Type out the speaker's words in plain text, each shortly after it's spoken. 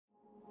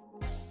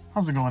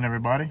How's it going,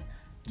 everybody?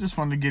 Just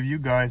wanted to give you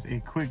guys a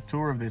quick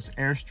tour of this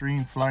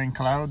Airstream flying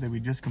cloud that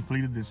we just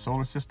completed this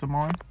solar system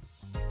on.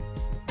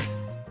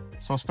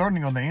 So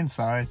starting on the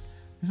inside,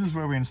 this is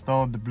where we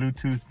installed the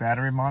Bluetooth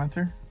battery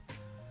monitor.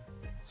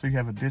 So you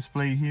have a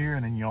display here,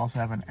 and then you also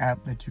have an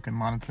app that you can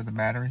monitor the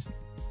batteries.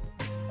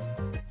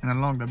 And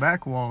along the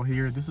back wall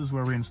here, this is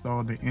where we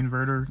installed the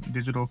inverter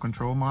digital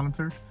control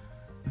monitor.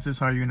 This is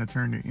how you're going to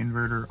turn the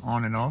inverter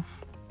on and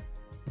off.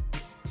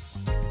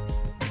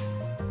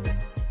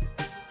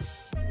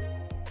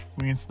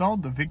 We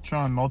installed the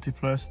Victron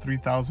Multiplus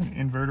 3000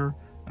 inverter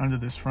under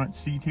this front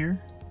seat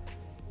here.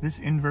 This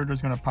inverter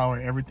is going to power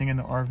everything in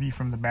the RV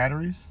from the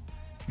batteries,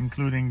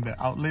 including the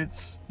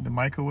outlets, the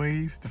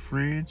microwave, the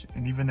fridge,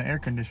 and even the air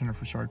conditioner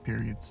for short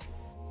periods.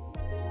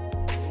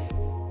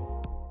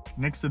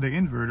 Next to the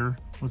inverter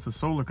was the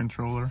solar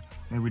controller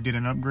that we did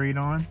an upgrade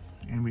on,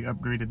 and we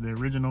upgraded the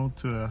original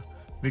to a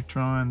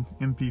Victron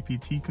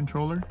MPPT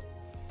controller.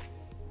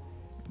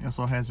 It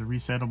also has a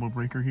resettable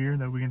breaker here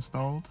that we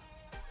installed.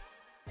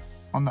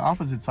 On the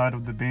opposite side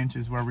of the bench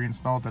is where we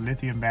installed the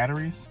lithium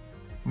batteries.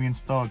 We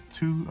installed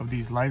 2 of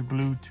these light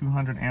blue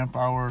 200 amp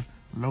hour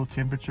low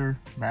temperature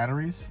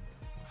batteries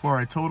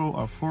for a total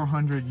of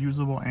 400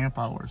 usable amp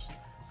hours.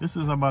 This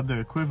is about the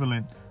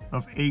equivalent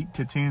of 8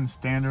 to 10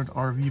 standard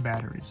RV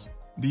batteries.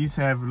 These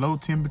have low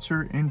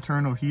temperature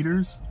internal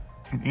heaters,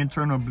 an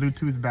internal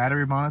Bluetooth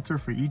battery monitor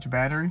for each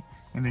battery,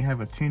 and they have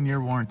a 10-year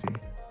warranty.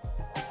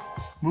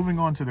 Moving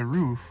on to the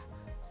roof,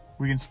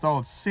 we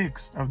installed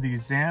 6 of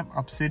these Zamp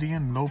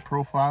Obsidian low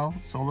profile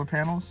solar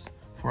panels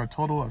for a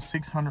total of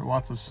 600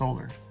 watts of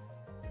solar.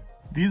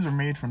 These are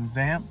made from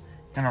Zamp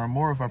and are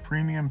more of a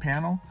premium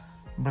panel,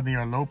 but they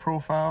are low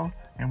profile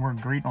and work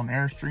great on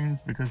Airstreams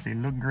because they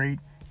look great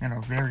and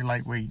are very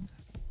lightweight.